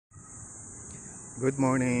Good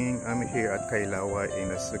morning. I'm here at Kailawa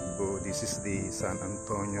in Cebu. This is the San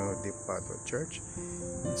Antonio de Padua Church.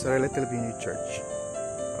 It's a relatively new church.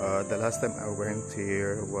 The last time I went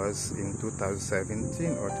here was in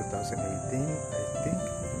 2017 or 2018, I think.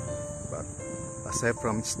 But aside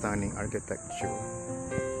from its stunning architecture,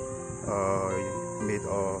 made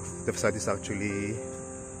of the facade is actually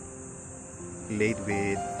laid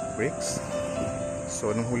with bricks.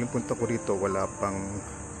 So nung huling punta ko dito, wala pang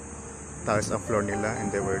tiles ang floor nila,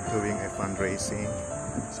 and they were doing a fundraising.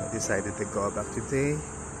 So I decided to go back today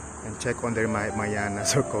and check on their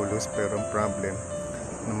mayanas or colos. Pero ang problem,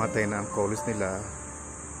 namatay na ang colos nila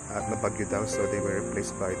at nabagyo daw, so they were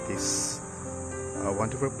replaced by these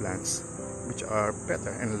wonderful plants which are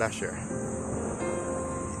better and lusher.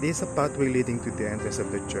 This is a pathway leading to the entrance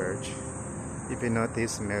of the church. If you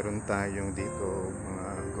notice, meron tayong dito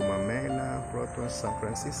mga gumamela, protons, San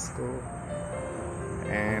Francisco.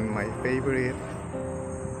 And my favorite,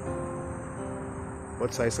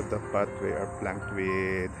 both sides of the pathway are flanked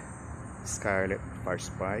with scarlet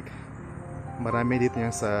farspike. Marami dito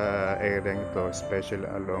yan sa area ito, especially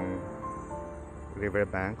along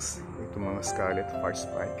riverbanks, itong mga scarlet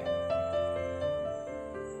farspike.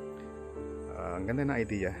 Ang ganda na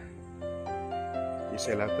idea. You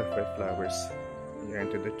see a lot of red flowers when you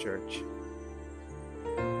enter the church.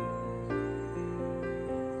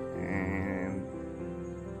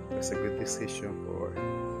 It's a good decision for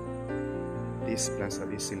these plants are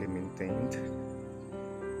easily maintained.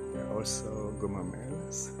 There are also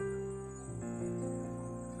gumamelas,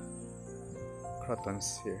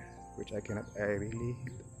 crotons here, which I really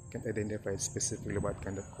can't identify specifically what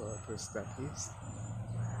kind of crotons that is.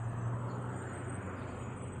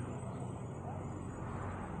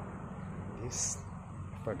 This,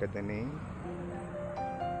 I forgot the name.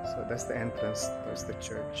 So that's the entrance towards the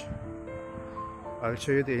church. I'll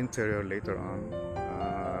show you the interior later on.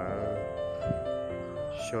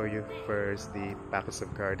 Show you first the packets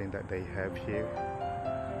of garden that they have here.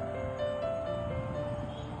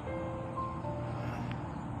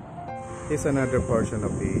 Here's another portion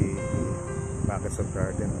of the packets of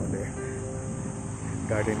garden over there.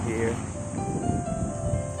 Garden here.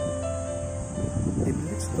 It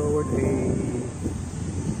leads toward to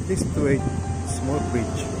a small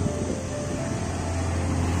bridge.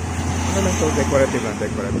 Ano lang ito? Decorative lang,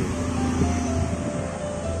 decorative.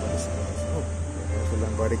 Oh, ito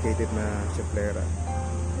lang barricaded na chaplera.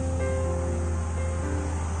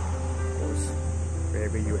 Tapos,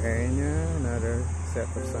 Baby Eugenia, another set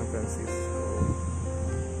of San Francisco.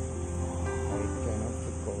 I cannot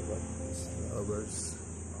recall what these flowers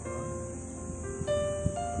are.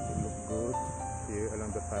 They look good here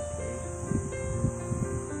along the pathway.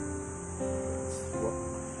 Let's walk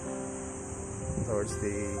towards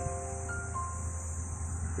the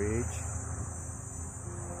bridge,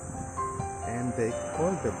 and they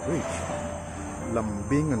call the bridge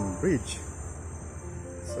Lambingan Bridge.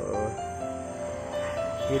 So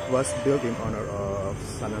it was built in honor of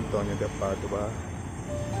San Antonio de Padua.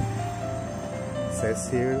 It says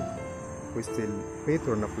here, who is the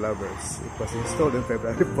patron of lovers. It was installed on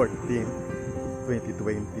February 14,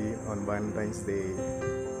 2020 on Valentine's Day.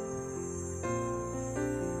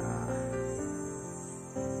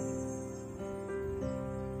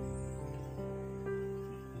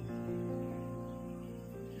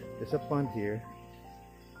 There's a pond here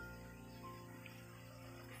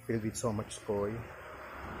filled with so much koi.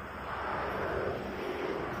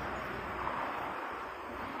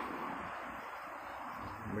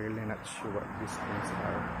 I'm really not sure what these things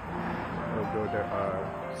are, although there are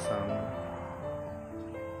some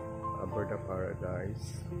bird of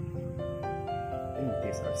paradise. I think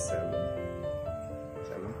these are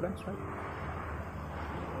ceylon plants, right?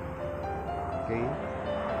 Okay.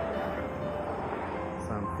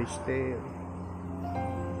 Some fishtail,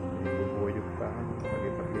 bubuyog pa,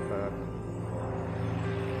 palipat-lipat.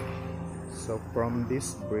 So from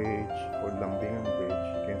this bridge, or Lambingan Bridge,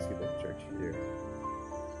 you can see the church here.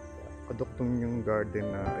 Kaduktong yung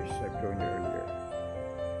garden na I showed you earlier.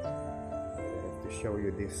 I have to show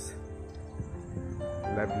you this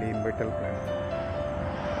lovely myrtle plant.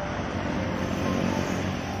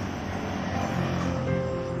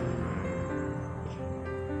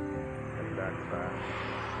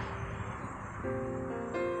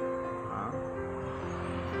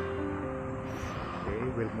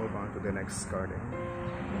 We'll move on to the next garden.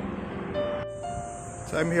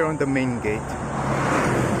 So I'm here on the main gate.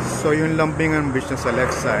 So yung Lambingan Bridge na sa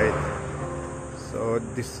left side. So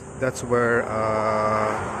that's where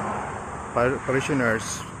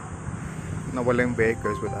parishioners na walang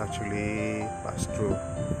vehicles would actually pass through.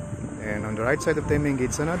 And on the right side of the main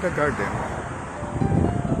gate is another garden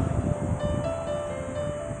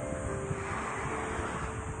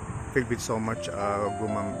filled with so much not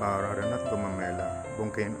gumamela,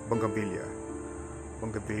 bonggavillia,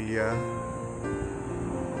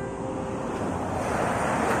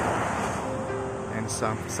 and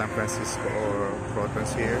some San Francisco or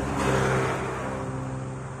crotons here.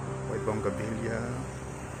 White bonggavillia,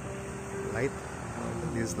 light.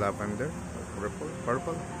 This is lavender,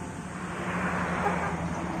 purple.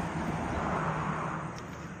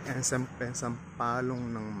 And some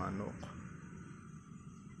palong ng manok.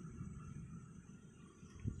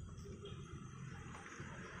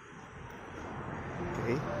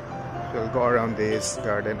 Okay, we'll go around this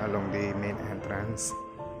garden along the main entrance,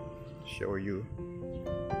 show you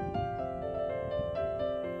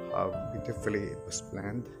how beautifully it was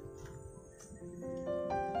planned.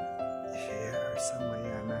 Here are some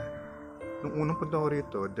mayana. Nung unang punta ko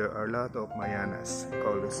rito, there are a lot of mayanas,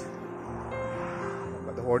 colors.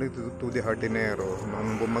 But according to the hardinero,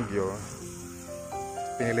 nung bumagyo,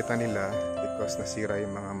 pinilitan nila because nasira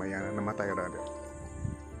yung mga mayana, namatay rather.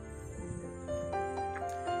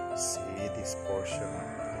 See this portion.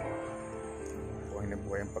 Buhay na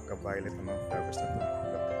buhay ang pagka-violet ng mga flowers na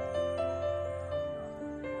ito.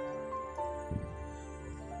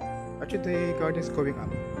 Actually, the garden is going up.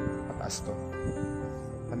 Pataas to.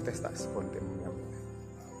 Pantes-taas. Konti mo yan.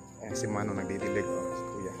 Ayan si Mano nagdidilig. Si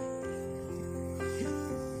Kuya.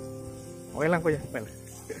 Okay lang, Kuya. Well,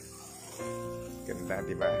 ganda,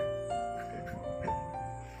 diba?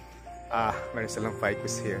 Meron silang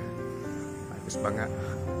ficus here. Ficus ba nga?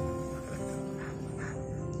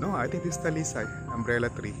 No, I think this is talisay. Umbrella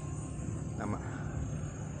tree. Tama.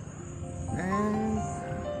 And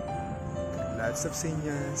lots of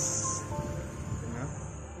zinnias. You know?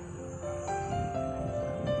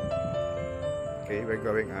 Okay, we're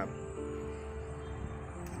going up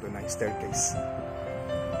to a nice staircase.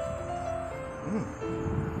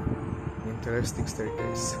 Interesting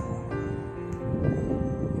staircase.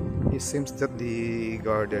 It seems that the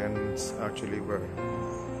gardens actually were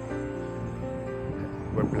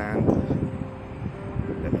planned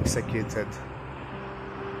and executed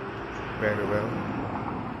very well.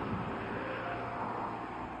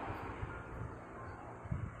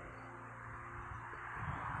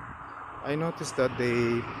 I noticed that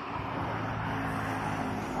they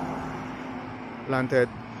planted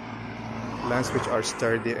lands which are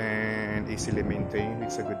sturdy and easily maintained.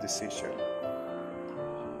 It's a good decision.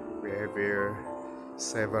 We have here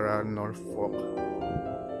several Norfolk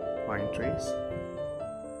pine trees.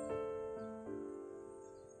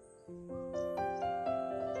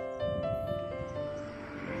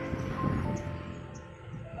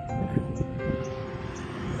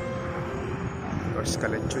 Or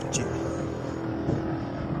Scalechuchi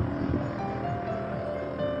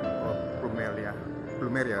or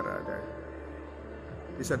Plumeria rather.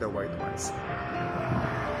 These are the white ones.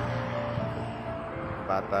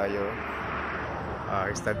 Batayo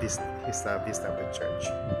is the vista of the church.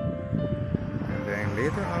 And then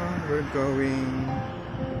later on we're going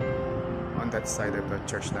on that side of the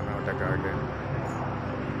church naman, or the garden.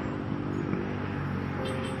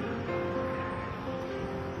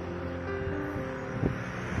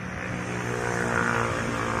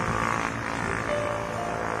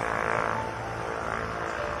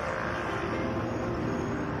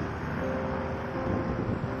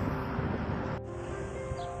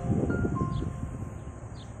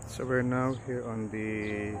 So we're now here on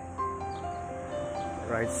the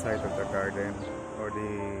right side of the garden, or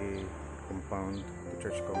the compound, the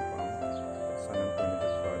church compound, San Antonio de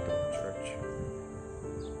Padua Church.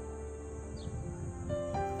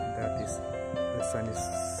 That is, the sun is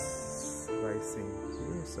rising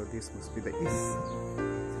here, so this must be the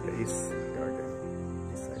east garden,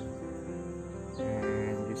 this side.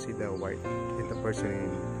 And you see the white, the person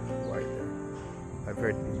in white. I've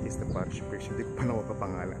heard he's the parish priest. Hindi pa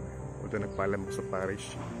nakapangalan. Although nagpaalam ko sa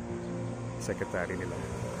parish secretary nila.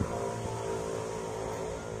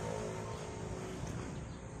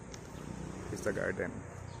 Here's the garden.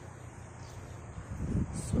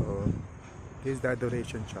 So here's the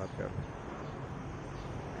adoration chapel,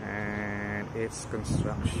 and its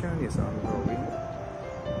construction is ongoing.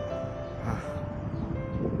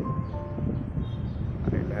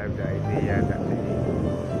 I love the idea that they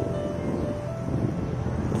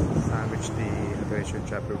sandwich the adoration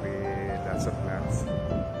chapel with lots of plants.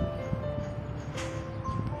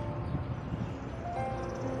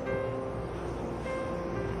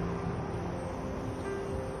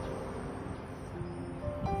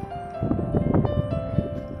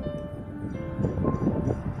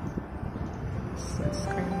 So it's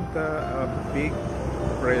kind of a big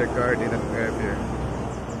prayer garden that we have here.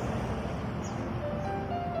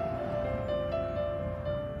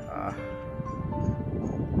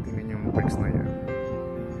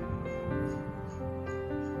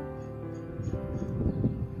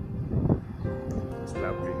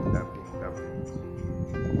 Lovely, lovely, lovely.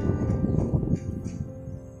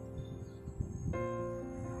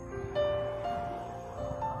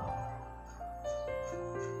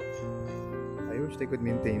 I wish they could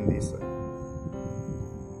maintain this.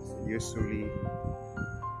 Usually,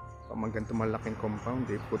 pag ganito malaking compound,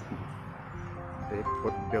 they put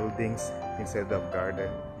buildings instead of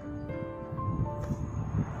garden.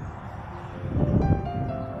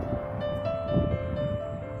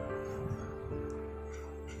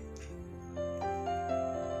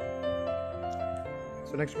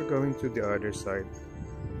 So next we're going to the other side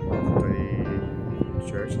of the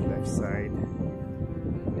church, left side,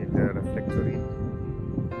 near the refectory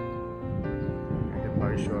and the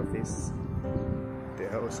parish office.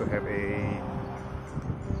 They also have a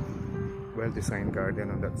well-designed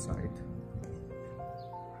garden on that side.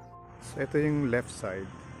 So ito yung left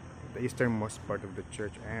side, the easternmost part of the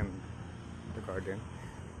church and the garden.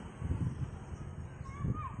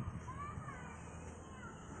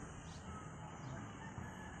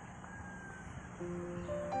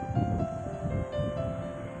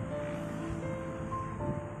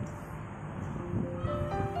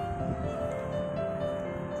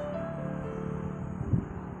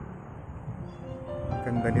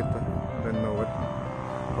 Ganda nito. I don't know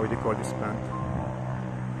how you call this plant.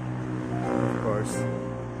 Of course,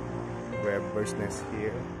 we have bird's nest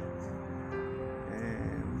here,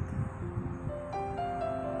 and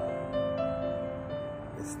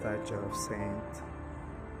the statue of Saint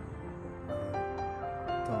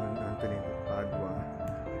Anthony de Padua,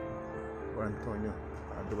 or Antonio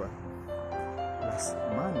Padua, Las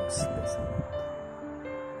Manos.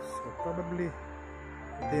 So probably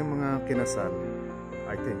ito yung mga kinasal,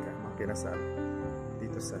 I think, mga kinasal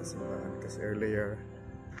dito sa simbahan. Kasi earlier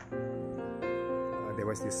there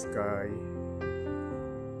was this guy,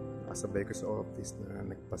 kasabay ko sa office, na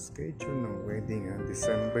nagpa-schedule ng wedding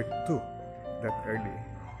December 2, that early.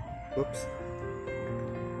 Oops,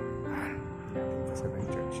 natin sa ng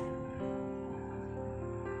church.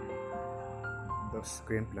 Those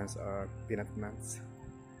green plants are peanut plants.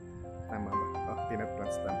 Tama ba? Oh, peanut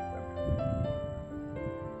plants, tama.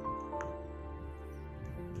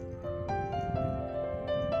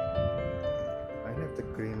 The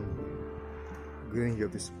green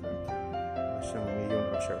of this plant, siyang neon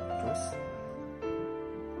or chartreuse.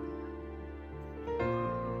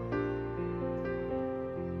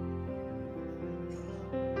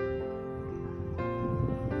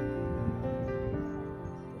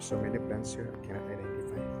 There's so many plants here I cannot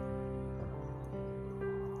identify.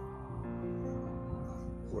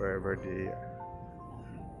 Wherever the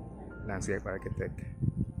landscape architect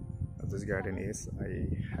of this garden is, I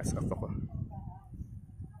ask off ako.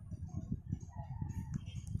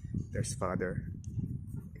 There's Father.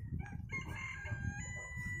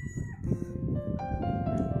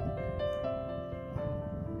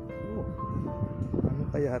 Oh, ano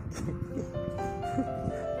kaya ito?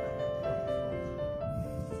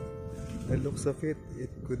 The looks of it, it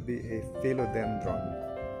could be a philodendron.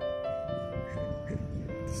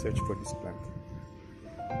 Search for this plant.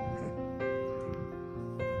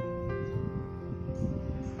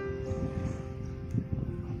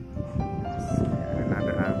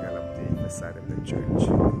 Side of the church.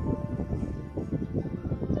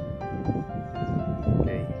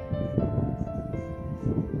 Okay.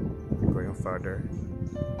 Going further.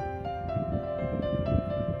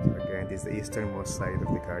 So again, this is the easternmost side of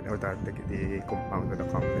the garden, or the compound of the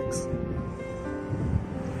complex.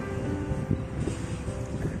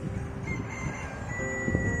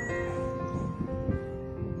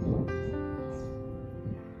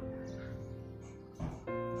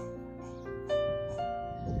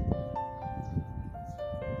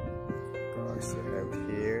 You have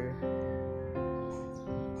here,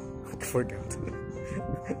 I forgot.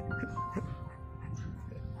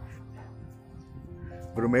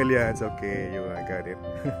 Bromelia, it's okay, you got it.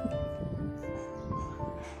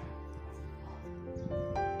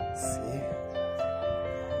 See,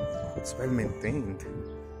 it's well maintained.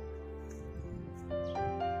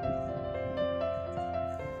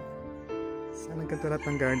 Sana ganda lahat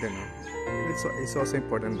ng garden. It's also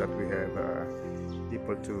important that we have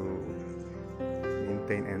people to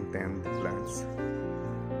maintain and tend plants.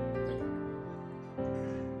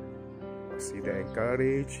 See, they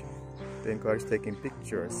encourage taking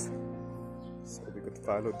pictures, so we could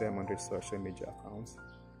follow them on their social media accounts.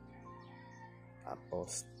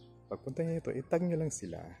 Tapos pagpunta nyo ito, itag nyo lang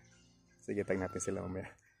sila. Sige, tag natin sila mamaya.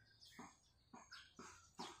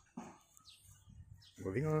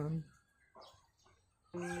 Moving on.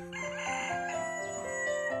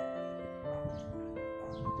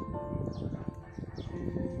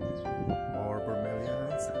 More bromeliads.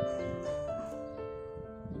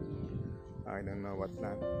 I don't know what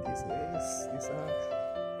plant this is. This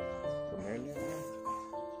camellia.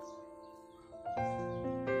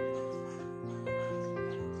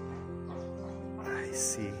 I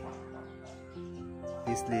see.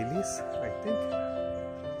 These lilies, I think.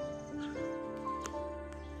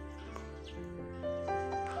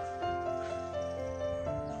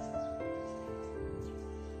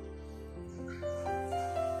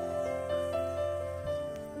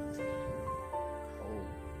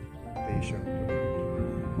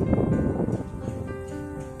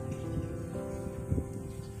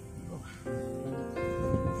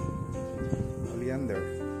 Oleander.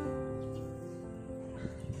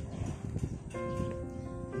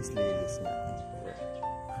 These lilies nga.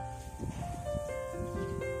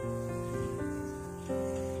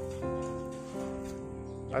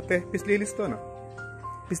 Ate, peace lilies to, no?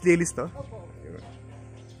 Peace lilies to? Opo.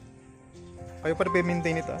 Kayo pa rin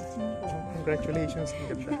maintain ito. Congratulations. Ang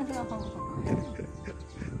ganda. Yung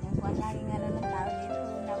laging ng tao dito.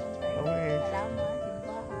 Okay. Salamat,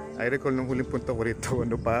 simbahan. I recall nung huling punta ko rito,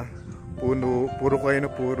 ano pa, puro kayo na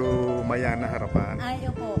puro maya na harapan. Ay,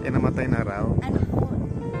 opo. E namatay na raw. Ano po,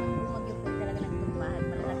 bumagyo po talaga ng tumpahan.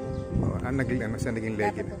 Siya naging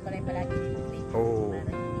legend. Dapat po pala yung palagi yung Oo. para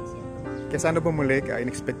hindi siya tumahan. Kaya sana bumalik,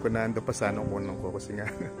 in-expect ko na ando pa sana ang kunong ko kasi nga,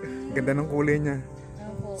 ganda ng kulay niya.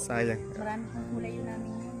 Opo. Sayang. Marami pong kulay yun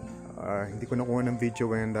namin yun. Hindi ko nakuha ng video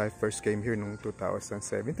when I first came here nung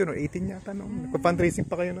 2017 no 18 yata noon. Nagpa-fundraising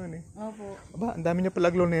pa kayo noon eh. Opo. Aba, ang dami niya pala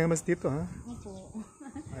aglonemas dito ha. Opo.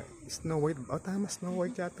 Snow White. Oh, tama, Snow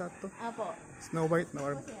White yata to. Opo. Snow White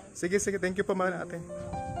na Sige, thank you pa mga ate.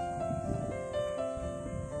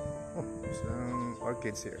 Oh, some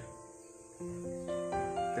orchids here.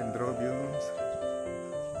 Dendrobiums.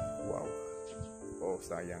 Wow. Oh,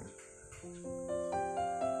 sayang.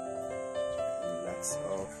 Lots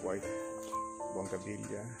of white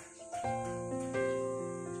bougainvillea.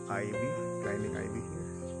 Ivy, climbing ivy here.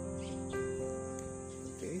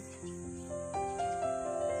 Okay.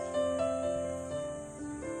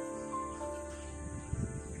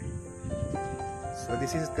 So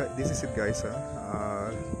this is it guys,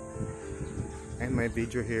 and my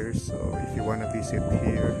video here. So if you wanna visit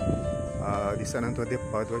here, the San Antonio de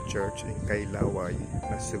Padua Church in Kailaway,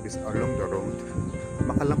 na service along the road.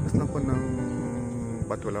 Makalampas lang po ng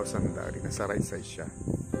Batulaw Sandari, nasa right side siya.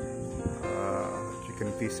 You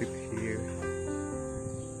can visit here.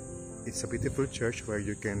 It's a beautiful church where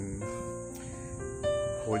you can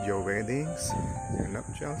hold your weddings, your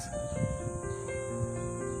nuptials.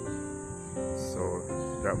 So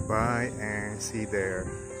drop by and see their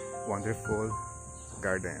wonderful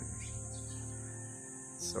garden.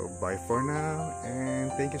 So bye for now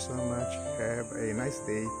and thank you so much. Have a nice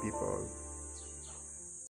day, people.